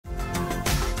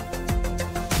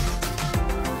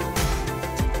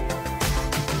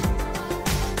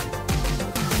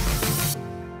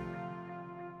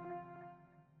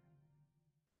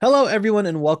Hello, everyone,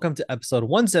 and welcome to episode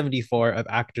 174 of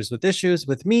Actors with Issues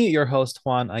with me, your host,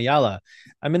 Juan Ayala.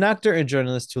 I'm an actor and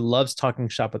journalist who loves talking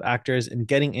shop with actors and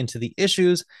getting into the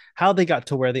issues, how they got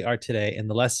to where they are today, and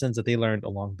the lessons that they learned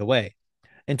along the way.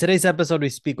 In today's episode, we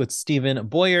speak with Stephen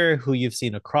Boyer, who you've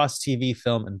seen across TV,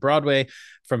 film, and Broadway,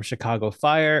 from Chicago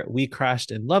Fire,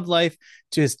 WeCrashed and Love Life,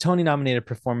 to his Tony nominated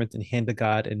performance in Hand of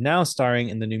God, and now starring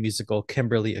in the new musical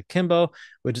Kimberly Akimbo,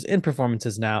 which is in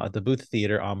performances now at the Booth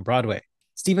Theater on Broadway.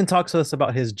 Stephen talks to us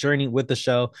about his journey with the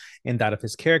show and that of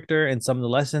his character and some of the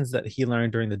lessons that he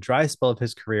learned during the dry spell of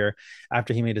his career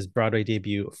after he made his Broadway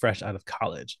debut fresh out of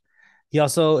college. He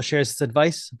also shares his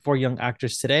advice for young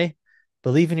actors today: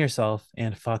 believe in yourself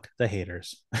and fuck the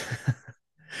haters.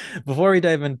 Before we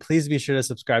dive in, please be sure to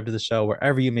subscribe to the show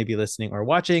wherever you may be listening or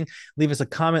watching. Leave us a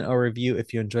comment or review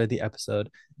if you enjoyed the episode.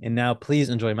 And now, please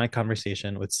enjoy my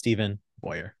conversation with Stephen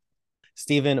Boyer.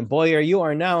 Stephen Boyer, you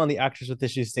are now on the Actors with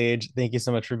Issues stage. Thank you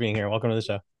so much for being here. Welcome to the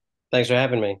show. Thanks for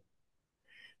having me.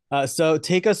 So,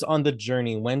 take us on the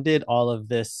journey. When did all of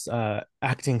this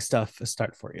acting stuff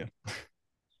start for you?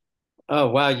 Oh,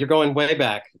 wow, you're going way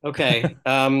back. Okay.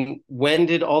 When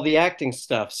did all the acting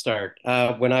stuff start?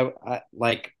 When I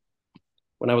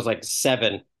was like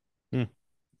seven, Hmm.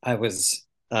 I was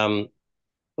a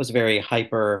very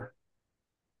hyper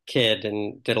kid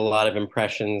and did a lot of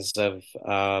impressions of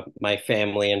my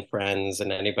family and friends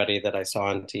and anybody that I saw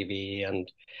on TV. And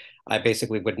I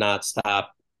basically would not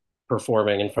stop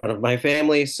performing in front of my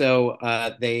family. So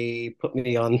they put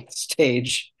me on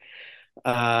stage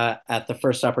at the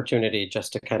first opportunity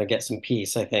just to kind of get some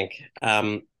peace, I think.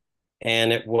 And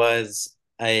it was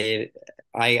I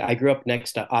grew up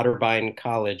next to Otterbein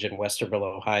College in Westerville,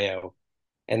 Ohio,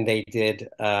 and they did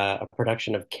a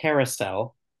production of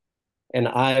Carousel, and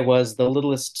I was the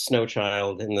littlest snow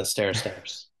child in the stair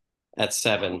steps at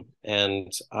seven,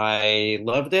 and I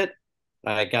loved it.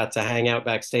 I got to hang out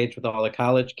backstage with all the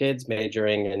college kids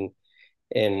majoring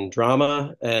in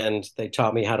drama, and they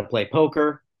taught me how to play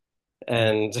poker,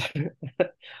 and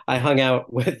I hung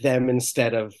out with them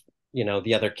instead of,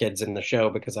 the other kids in the show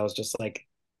because I was just like,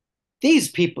 these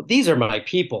people, these are my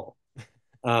people.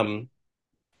 Um,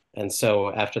 and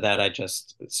so after that, I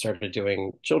just started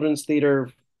doing children's theater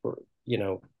for,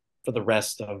 for the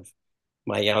rest of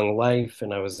my young life.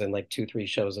 And I was in like two, three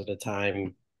shows at a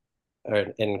time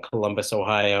in Columbus,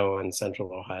 Ohio and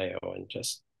Central Ohio, and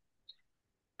just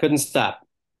couldn't stop.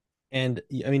 And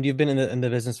I mean, you've been in the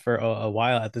business for a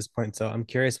while at this point. So I'm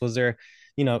curious, was there,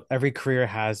 every career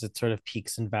has its sort of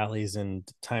peaks and valleys and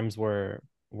times where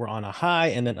we're on a high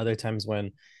and then other times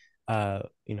when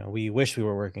we wish we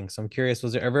were working. So I'm curious,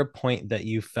 was there ever a point that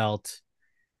you felt,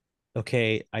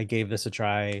 okay, I gave this a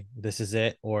try, this is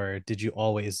it, or did you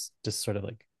always just sort of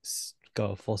like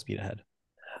go full speed ahead?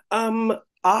 Um,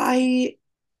 I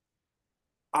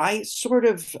I sort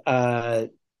of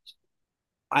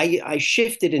I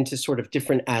shifted into sort of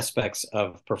different aspects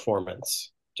of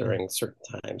performance Mm, during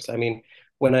certain times. I mean,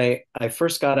 when I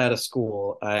first got out of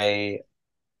school, I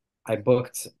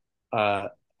booked a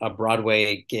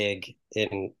Broadway gig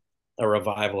in a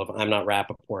revival of I'm Not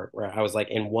Rappaport, where I was like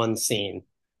in one scene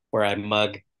where I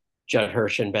mug Judd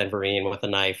Hirsch and Ben Vereen with a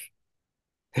knife,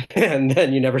 and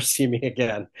then you never see me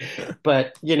again.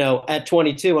 But at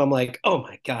 22, I'm like, oh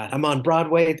my God, I'm on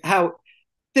Broadway. How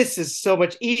this is so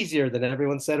much easier than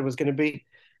everyone said it was going to be.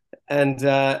 And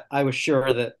I was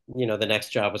sure that, the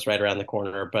next job was right around the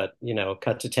corner. But,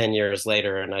 cut to 10 years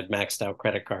later and I'd maxed out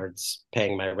credit cards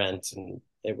paying my rent, and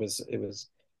it was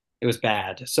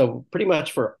bad. So pretty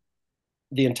much for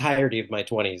the entirety of my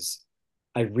 20s,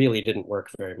 I really didn't work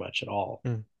very much at all.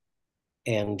 mm,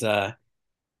 And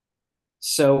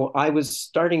so I was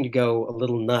starting to go a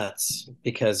little nuts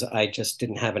because I just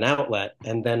didn't have an outlet.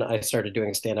 And then I started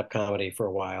doing stand-up comedy for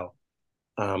a while,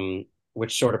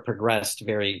 which sort of progressed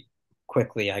very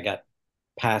quickly. I got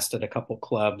passed at a couple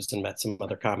clubs and met some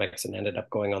other comics and ended up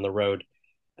going on the road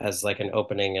as like an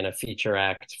opening and a feature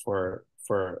act for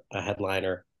a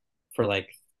headliner for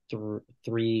like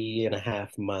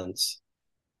 3.5 months.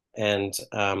 And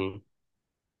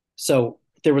so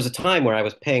there was a time where I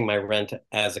was paying my rent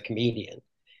as a comedian.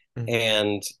 mm.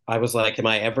 And I was like, am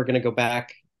I ever going to go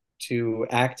back to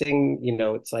acting?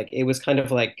 It's like, it was kind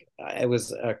of like, it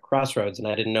was a crossroads, and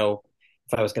I didn't know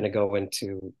if I was going to go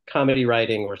into comedy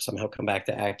writing or somehow come back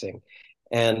to acting.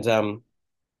 And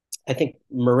I think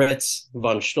Moritz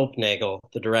von Stulpnagel,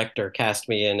 the director, cast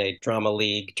me in a Drama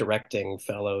League directing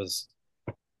fellows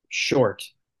short.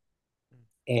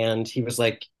 And he was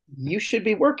like, you should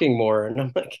be working more. And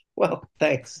I'm like, well,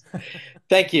 thanks.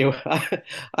 Thank you.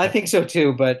 I think so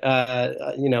too, but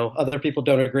other people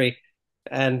don't agree.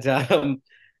 And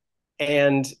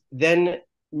and then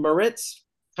Moritz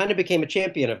kind of became a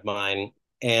champion of mine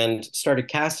and started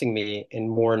casting me in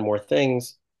more and more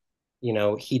things.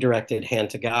 He directed Hand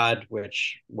to God,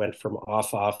 which went from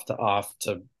off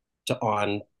to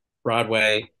on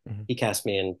Broadway. Mhm. He cast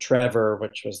me in Trevor,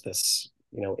 which was this,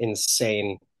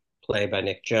 insane play by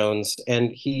Nick Jones.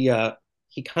 And he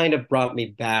kind of brought me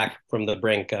back from the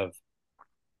brink of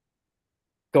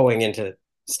going into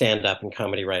stand up and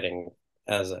comedy writing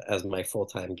as my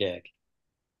full-time gig.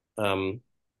 Um,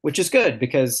 which is good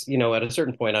because, at a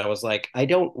certain point I was like, I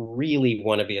don't really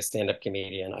want to be a stand-up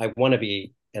comedian. I want to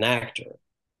be an actor.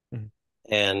 Mhm.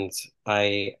 And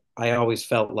I always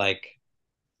felt like,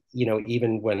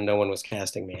 even when no one was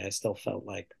casting me, I still felt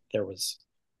like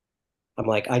I'm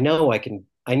like, I know I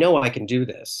can do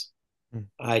this. Mhm.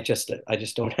 I just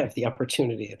don't have the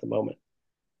opportunity at the moment.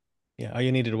 Yeah, all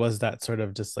you needed was that sort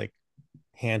of just like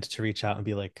hand to reach out and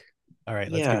be like, all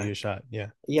right, let's give Yeah. you a shot. Yeah.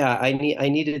 Yeah. I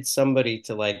needed somebody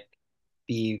to like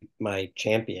be my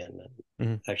champion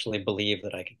and Mhm. actually believe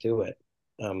that I could do it.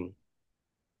 Um,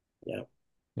 yeah.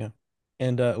 Yeah.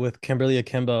 And with Kimberly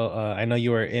Akimbo, I know you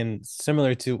were in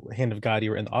similar to Hand of God, you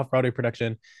were in the off-Broadway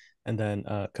production and then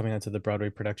coming onto the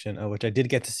Broadway production, which I did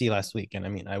get to see last week. And I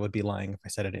mean, I would be lying if I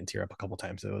said I didn't tear up a couple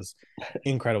times. It was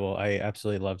incredible. I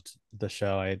absolutely loved the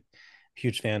show. I'm a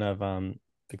huge fan of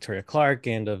Victoria Clark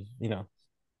and of,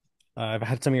 I've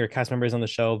had some of your cast members on the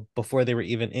show before they were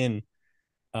even in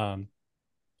um,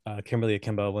 Kimberly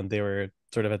Akimbo when they were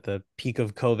sort of at the peak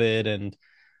of COVID and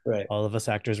Right. all of us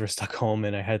actors were stuck home,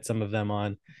 and I had some of them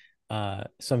on.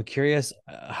 So I'm curious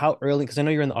how early, because I know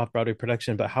you're in the off Broadway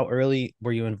production, but how early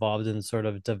were you involved in sort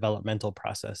of developmental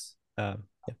process? Yeah.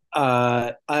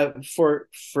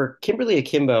 For Kimberly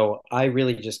Akimbo, I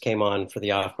really just came on for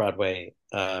the off Broadway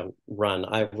run.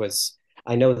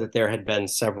 I know that there had been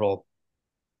several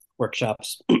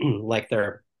workshops, like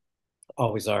there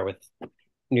always are with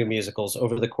new musicals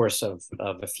over the course of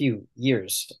a few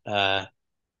years,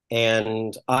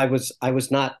 and I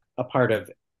was not a part of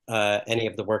any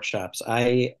of the workshops.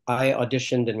 I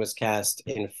auditioned and was cast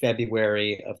in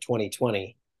February of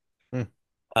 2020, Hmm.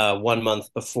 1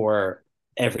 month before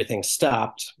everything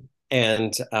stopped.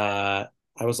 And I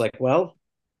was like, well,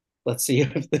 let's see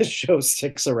if this show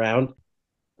sticks around.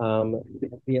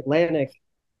 The Atlantic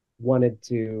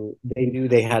they knew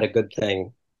they had a good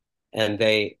thing. And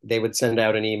they would send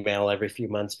out an email every few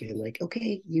months being like,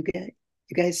 okay, you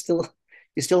guys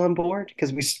you still on board?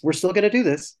 Because we're still going to do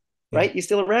this, Yeah. right? You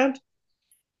still around?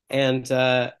 And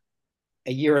a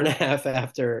year and a half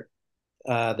after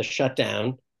the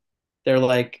shutdown, they're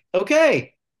like,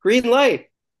 okay, green light,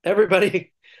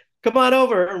 everybody, come on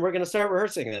over, and we're going to start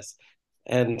rehearsing this.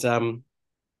 And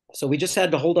so we just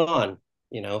had to hold on,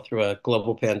 through a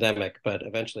global pandemic, but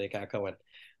eventually it got going.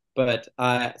 But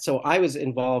so I was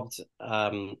involved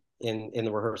in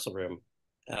the rehearsal room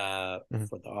Mhm.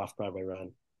 for the off Broadway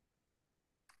run.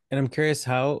 And I'm curious,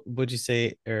 how would you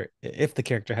say, or if the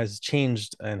character has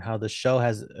changed and how the show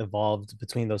has evolved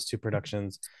between those two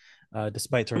productions,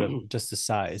 despite sort of just the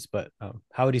size, but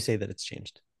how would you say that it's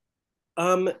changed?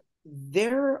 um,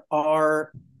 there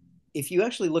are, if you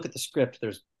actually look at the script,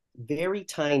 there's very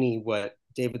tiny what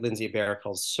David Lindsay Bear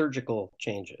calls surgical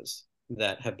changes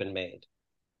that have been made,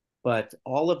 but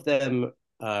all of them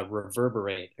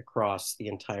reverberate across the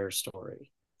entire story.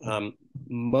 Um,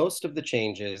 Most of the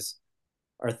changes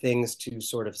are things to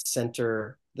sort of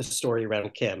center the story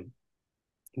around Kim,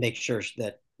 make sure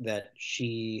that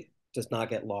she does not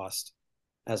get lost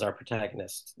as our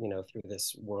protagonist, through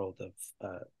this world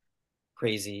of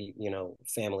crazy,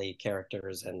 family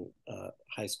characters and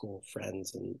high school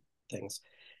friends and things.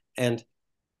 And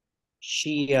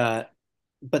she,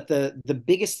 but the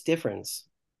biggest difference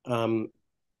um,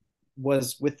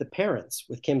 was with the parents,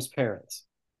 with Kim's parents,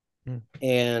 Mm.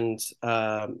 and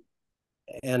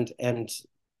and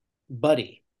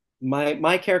Buddy.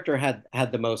 My character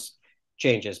had the most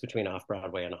changes between off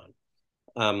Broadway and on.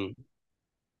 Um,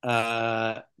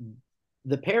 uh,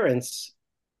 the parents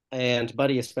and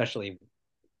Buddy especially,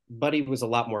 Buddy was a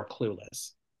lot more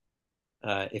clueless,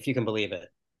 if you can believe it.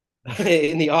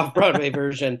 In the off Broadway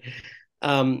version,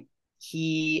 um,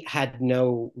 he had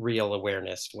no real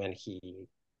awareness when he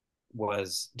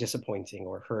was disappointing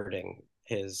or hurting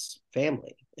his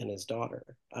family and his daughter.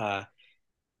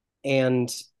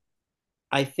 And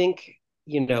I think,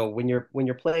 when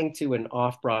you're playing to an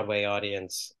off Broadway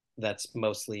audience that's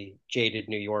mostly jaded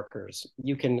New Yorkers,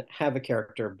 you can have a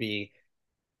character be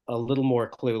a little more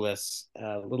clueless,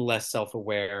 a little less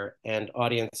self-aware, and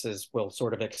audiences will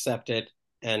sort of accept it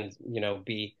and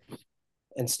be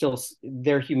and still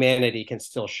their humanity can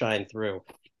still shine through.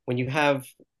 When you have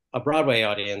a Broadway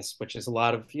audience, which is a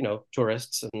lot of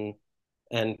tourists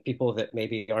and people that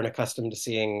maybe aren't accustomed to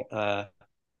seeing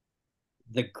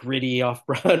the gritty off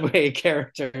Broadway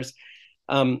characters,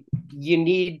 you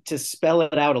need to spell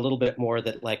it out a little bit more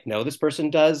that, like, no, this person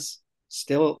does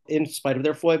still, in spite of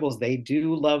their foibles, they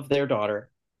do love their daughter.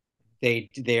 They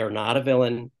are not a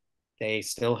villain. They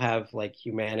still have like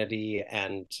humanity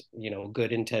and,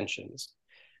 good intentions.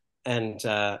 And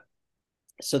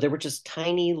so there were just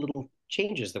tiny little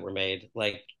changes that were made.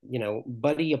 Like,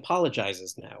 Buddy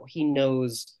apologizes now. He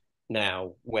knows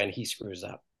now when he screws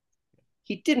up.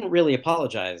 He didn't really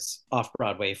apologize off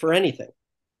Broadway for anything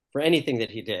that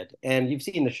he did. And you've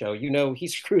seen the show, he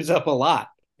screws up a lot,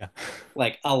 Yeah.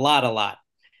 like a lot, a lot.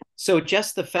 So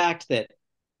just the fact that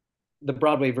the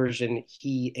Broadway version,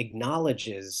 he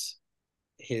acknowledges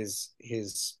his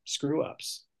screw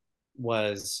ups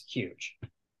was huge.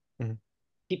 Mm-hmm.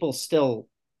 People still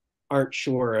aren't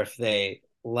sure if they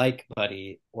like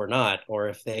Buddy or not, or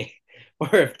if they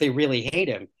or if they really hate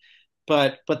him.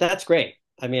 But that's great.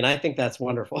 I mean, I think that's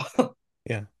wonderful.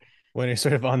 Yeah. When you're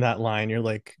sort of on that line, you're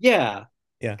like, Yeah,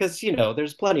 yeah. because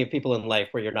there's plenty of people in life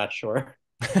where you're not sure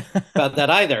about that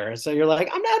either. So you're like,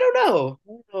 I don't know.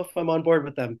 I don't know if I'm on board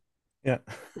with them. Yeah.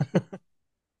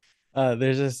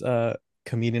 There's this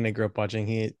comedian I grew up watching.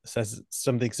 He says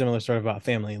something similar sort of about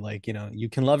family. Like, you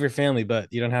can love your family,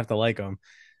 but you don't have to like them.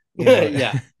 You know,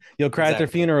 Yeah, you'll cry at their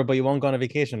exactly. funeral, but you won't go on a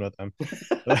vacation with them.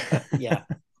 Yeah,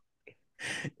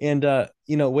 And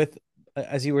with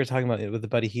as you were talking about it with the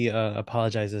buddy, he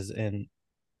apologizes and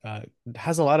uh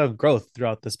has a lot of growth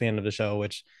throughout the span of the show,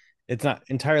 which it's not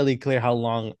entirely clear how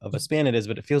long of a span it is,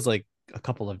 but it feels like a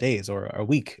couple of days or a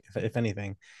week, if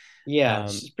anything. yeah. Um,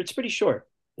 It's pretty short.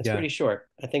 It's yeah. pretty short.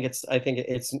 I think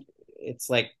it's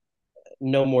like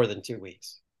no more than 2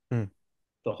 weeks, Mm,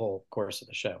 the whole course of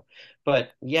the show.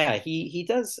 But yeah, he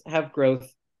does have growth.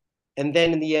 And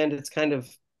then in the end, it's kind of,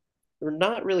 we're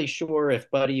not really sure if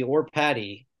Buddy or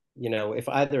Patty, if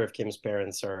either of Kim's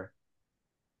parents are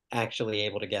actually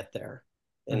able to get there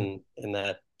mm. in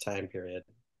that time period.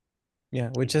 Yeah,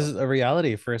 which is But a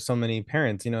reality for so many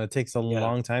parents. It takes a yeah,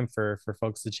 long time for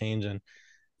folks to change, and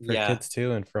for yeah, kids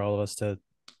too, and for all of us to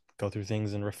go through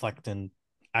things and reflect and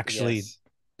actually yes,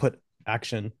 put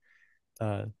action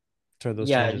uh toward those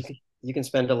yeah. changes. You can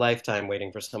spend a lifetime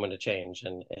waiting for someone to change,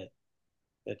 and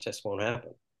it just won't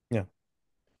happen. Yeah.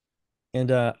 And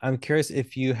I'm curious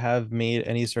if you have made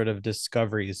any sort of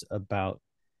discoveries about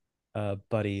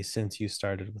Buddy since you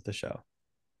started with the show.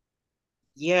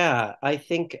 Yeah, I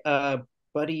think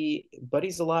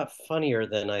Buddy's a lot funnier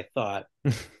than I thought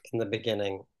in the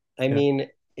beginning. I Yeah. mean,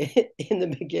 in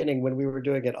the beginning when we were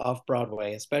doing it off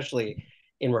Broadway, especially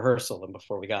in rehearsal and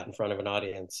before we got in front of an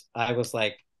audience, I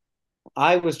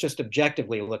was just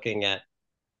objectively looking at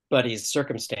Buddy's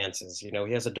circumstances. He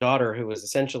has a daughter who was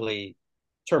essentially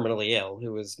terminally ill,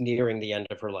 who was nearing the end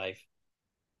of her life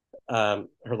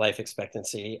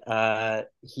expectancy.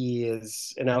 He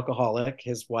is an alcoholic.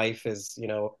 His wife is,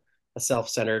 a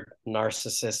self-centered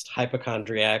narcissist,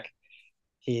 hypochondriac.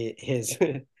 His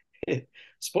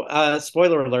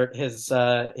spoiler alert: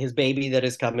 his baby that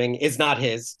is coming is not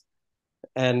his,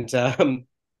 and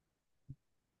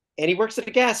and he works at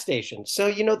a gas station.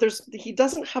 So he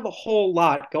doesn't have a whole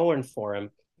lot going for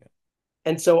him.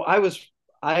 And so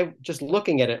I just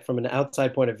looking at it from an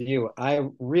outside point of view, I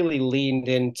really leaned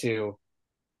into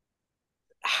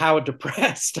how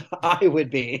depressed I would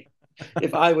be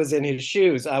if I was in his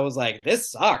shoes. I was like,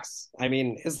 this sucks. I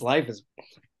mean, his life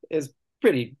is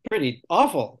pretty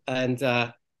awful. And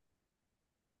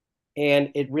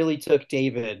it really took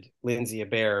David Lindsay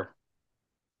Abaire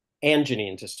and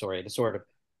Janine Testori to sort of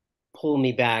pull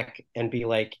me back and be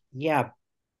like, yeah,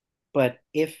 but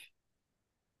if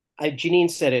Janine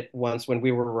said it once when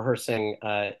we were rehearsing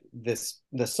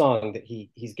the song that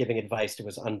he's giving advice to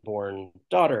his unborn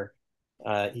daughter.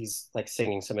 He's like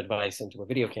singing some advice into a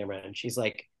video camera, and she's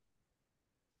like,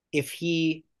 if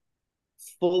he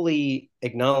fully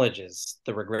acknowledges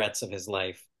the regrets of his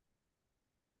life,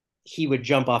 he would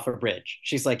jump off a bridge.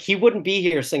 She's like, he wouldn't be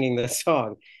here singing this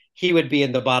song. He would be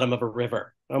in the bottom of a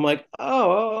river. I'm like,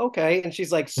 oh, okay. And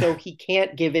she's like, so he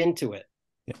can't give into it.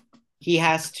 Yeah. He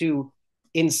has to,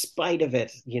 in spite of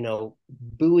it,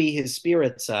 buoy his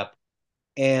spirits up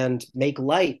and make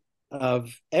light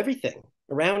of everything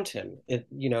around him.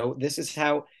 This is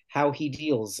how he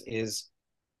deals. Is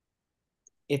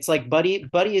It's like Buddy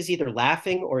is either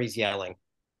laughing or he's yelling.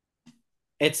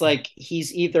 It's like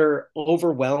he's either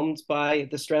overwhelmed by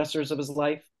the stressors of his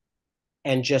life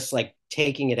and just like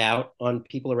taking it out on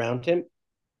people around him,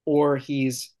 or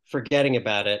he's forgetting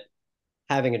about it,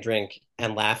 having a drink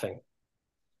and laughing.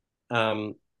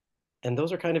 Um, and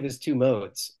those are kind of his two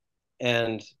modes.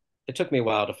 And it took me a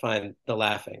while to find the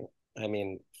laughing. I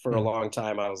mean, for a Mm. long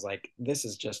time, I was like, this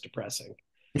is just depressing.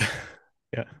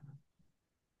 Yeah.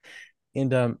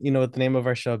 And with the name of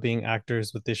our show being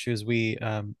Actors with Issues, we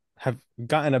have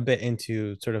gotten a bit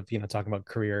into sort of talking about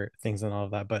career things and all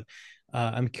of that. But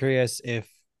I'm curious if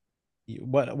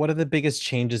what are the biggest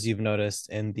changes you've noticed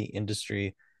in the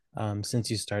industry since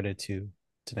you started to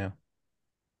now?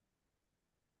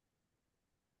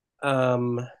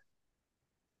 Um,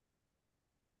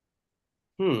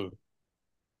 hmm.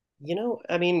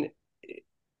 I mean,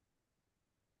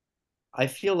 I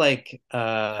feel like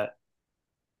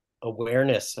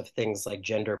awareness of things like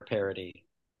gender parity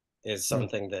is Mm,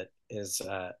 something that is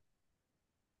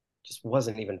just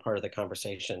wasn't even part of the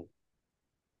conversation,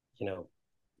 you know,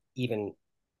 even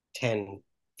 10,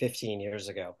 15 years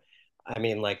ago. I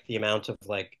mean, like the amount of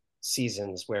like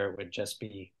seasons where it would just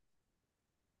be,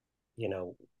 you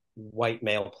know, white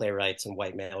male playwrights and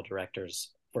white male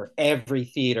directors for every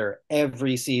theater,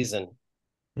 every season.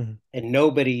 mhm. And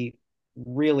nobody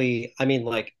really, I mean,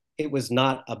 like it was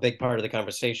not a big part of the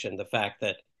conversation, the fact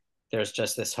that there's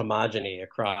just this homogeny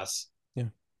across Yeah,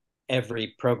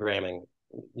 every programming,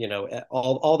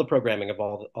 all the programming of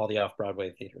all the off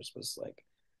Broadway theaters was like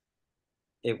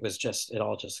it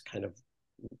all just kind of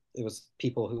it was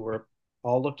people who were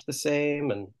all looked the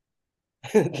same, and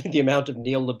the amount of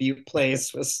Neil LaBute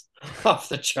plays was off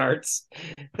the charts.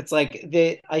 It's like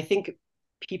I think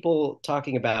people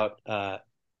talking about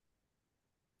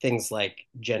things like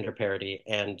gender parity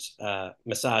and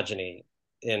misogyny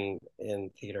in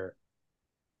theater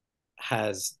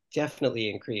has definitely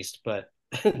increased, but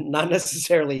not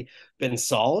necessarily been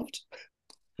solved.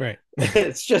 right.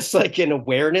 It's just like an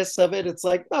awareness of it. It's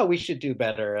like, oh, we should do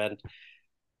better, and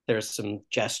there's some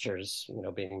gestures,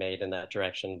 being made in that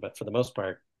direction. But for the most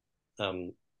part,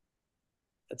 um,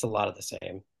 it's a lot of the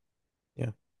same.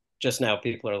 Yeah, Just now,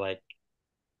 people are like,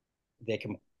 they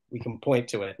can we can point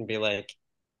to it and be like,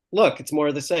 look, it's more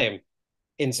of the same,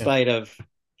 in yeah, spite of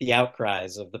the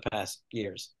outcries of the past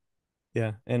years.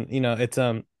 yeah. And it's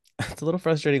a little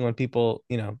frustrating when people,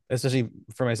 especially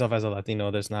for myself as a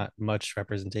Latino, there's not much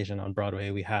representation on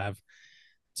Broadway. We have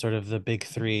sort of the big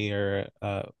three or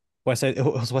West Side. It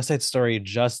was West Side Story,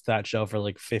 just that show for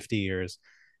like 50 years.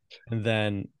 And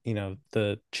then,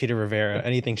 the Cheetah Rivera,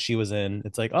 anything she was in,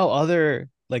 it's like, oh, other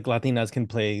like Latinas can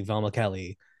play Velma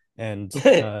Kelly and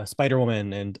Spider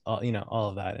Woman and all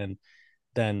of that. And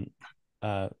then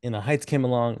In the Heights came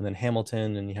along, and then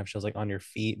Hamilton, and you have shows like On Your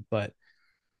Feet. But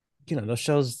those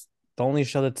shows, the only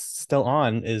show that's still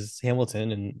on is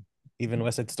Hamilton, and even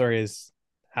West Side Story is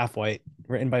half white,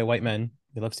 written by white men.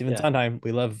 We love Stephen Yeah. Sondheim,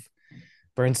 we love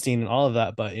Bernstein and all of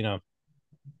that, but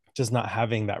just not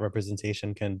having that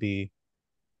representation can be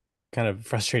kind of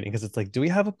frustrating because it's like, do we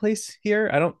have a place here?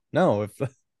 I don't know if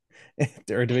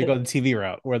or do we go the TV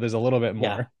route where there's a little bit Yeah.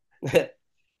 more?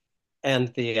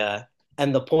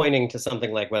 and the pointing to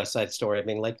something like West Side Story, I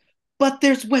mean, like, but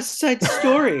there's West Side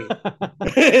Story.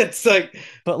 It's like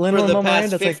But for the Lin-Manuel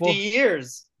Miranda, past it's like, 50 well,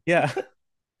 years. yeah,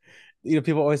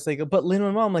 people always say, but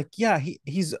Lin-Manuel, I'm like, yeah,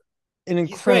 he's an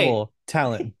He's great. incredible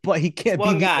talent, but he He's can't be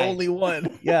one the guy. only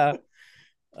one. Yeah.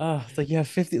 It's like you have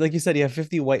 50, like you said, you have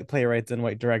 50 white playwrights and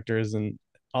white directors and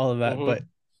all of that, Hmm. but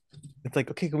it's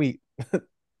like, okay, can we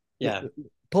Yeah,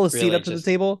 pull a seat really up to the just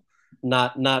table?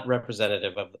 not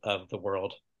representative of the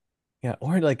world. Yeah,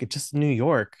 or like just New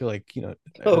York, like the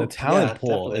Oh, talent yeah,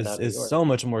 pool definitely is not New is York. so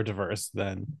much more diverse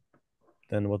than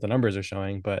what the numbers are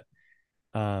showing. But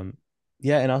um,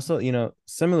 yeah, and also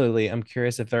similarly, I'm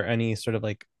curious if there are any sort of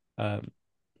like um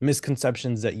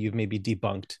misconceptions that you've maybe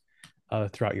debunked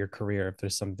throughout your career. If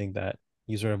there's something that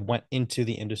you sort of went into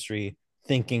the industry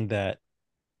thinking that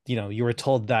you were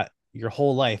told that your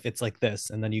whole life it's like this,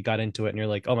 and then you got into it and you're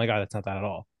like, oh my god, it's not that at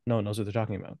all. No one knows what they're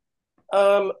talking about.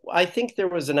 I think there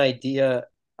was an idea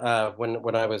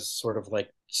when I was sort of like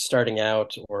starting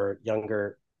out or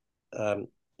younger um,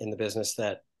 in the business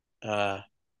uh,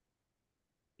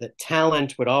 that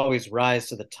talent would always rise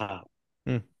to the top.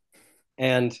 Mm,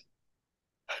 And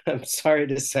I'm sorry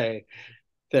to say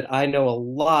that I know a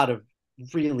lot of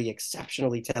really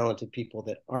exceptionally talented people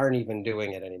that aren't even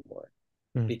doing it anymore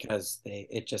mm, because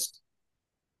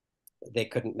they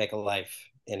couldn't make a life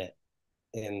in it,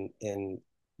 in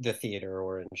the theater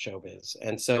or in showbiz.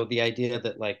 And so the idea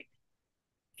that like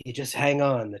if you just hang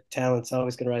on, the talent's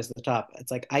always going to rise to the top.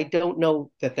 It's like I don't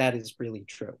know that that is really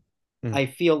true. mm, I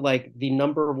feel like the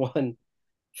number one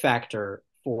factor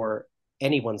for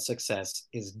anyone's success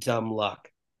is dumb luck.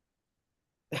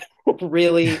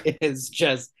 Really is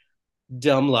just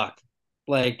dumb luck.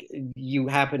 Like you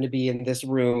happen to be in this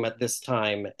room at this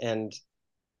time, and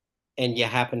you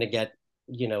happen to get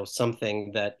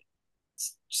something that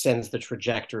sends the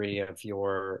trajectory of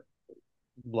your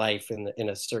life in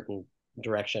a certain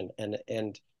direction.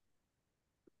 And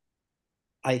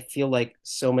I feel like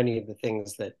so many of the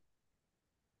things that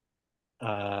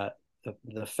uh,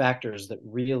 the factors that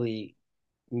really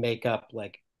make up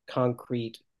like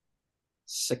concrete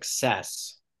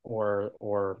success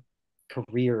or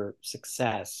career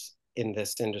success in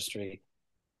this industry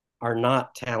are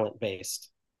not talent based.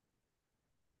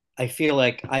 I feel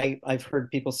like I've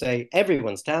heard people say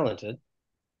everyone's talented,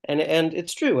 and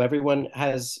it's true. Everyone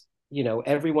has,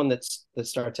 everyone that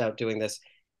starts out doing this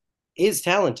is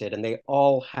talented, and they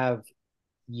all have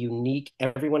unique.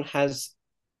 Everyone has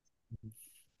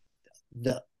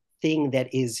the thing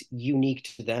that is unique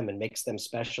to them and makes them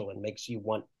special and makes you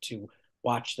want to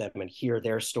watch them and hear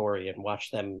their story and watch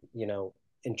them,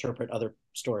 interpret other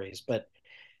stories. But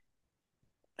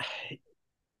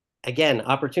again,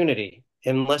 opportunity.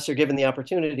 Unless you're given the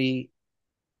opportunity,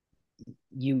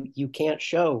 you can't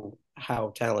show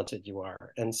how talented you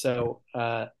are. And so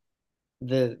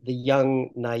the young,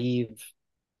 naive,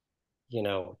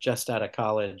 just out of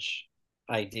college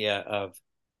idea of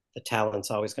the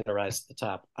talent's always going to rise to the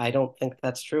top. I don't think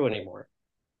that's true anymore.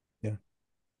 Yeah.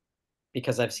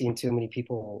 Because I've seen too many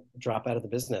people drop out of the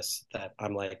business that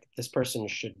I'm like, this person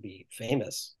should be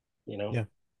famous, you know? Yeah.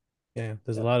 Yeah.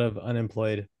 There's a Yeah. lot of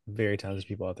unemployed, very talented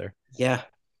people out there Yeah.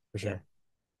 for Yeah. sure.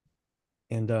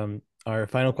 And our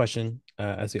final question,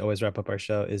 as we always wrap up our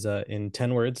show, is in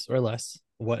 10 words or less,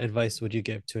 what advice would you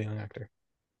give to a young actor?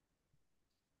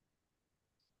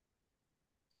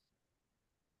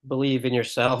 Believe in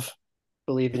yourself.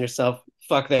 Believe in yourself.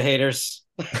 Fuck the haters.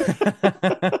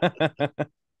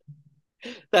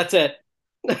 That's it.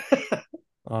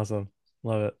 Awesome.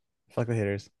 Love it. Fuck the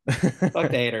haters. Fuck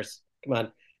the haters. Come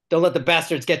on. Don't let the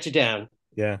bastards get you down.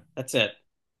 Yeah. That's it.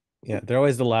 Yeah. They're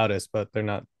always the loudest, but they're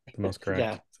not the most Yeah.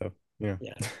 correct. So, yeah.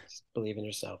 Yeah. Just believe in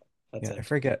yourself. That's Yeah. I it.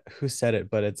 forget who said it,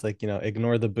 but it's like,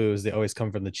 ignore the booze. They always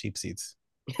come from the cheap seats.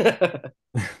 They're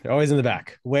always in the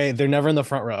back. They're never in the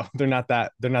front row. They're not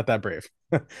that brave.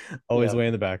 Always Yeah. way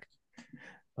in the back.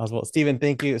 Well, Stephen,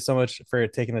 thank you so much for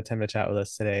taking the time to chat with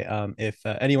us today. If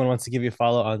anyone wants to give you a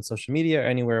follow on social media or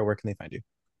anywhere, where can they find you?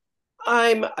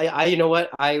 You know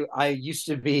what? I used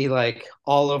to be like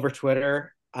all over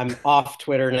Twitter. I'm off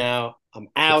Twitter now. I'm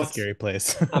It's a out. scary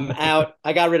place. I'm out.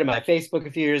 I got rid of my Facebook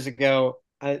a few years ago.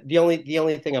 The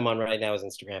only thing I'm on right now is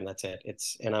Instagram. That's it.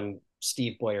 And I'm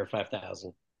Steve Boyer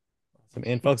 5000.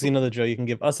 And folks, you know the drill. You can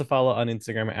give us a follow on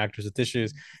Instagram at Actors with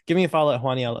Issues. Give me a follow at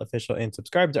Juaniela Official and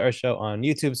subscribe to our show on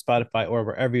YouTube, Spotify, or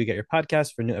wherever you get your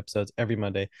podcasts for new episodes every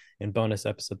Monday and bonus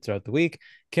episodes throughout the week.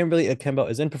 Kimberly Akimbo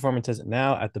is in performances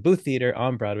now at the Booth Theater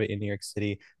on Broadway in New York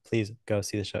City. Please go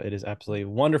see the show. It is absolutely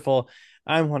wonderful.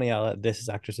 I'm Juaniela. This is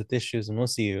Actors with Issues, and we'll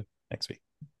see you next week.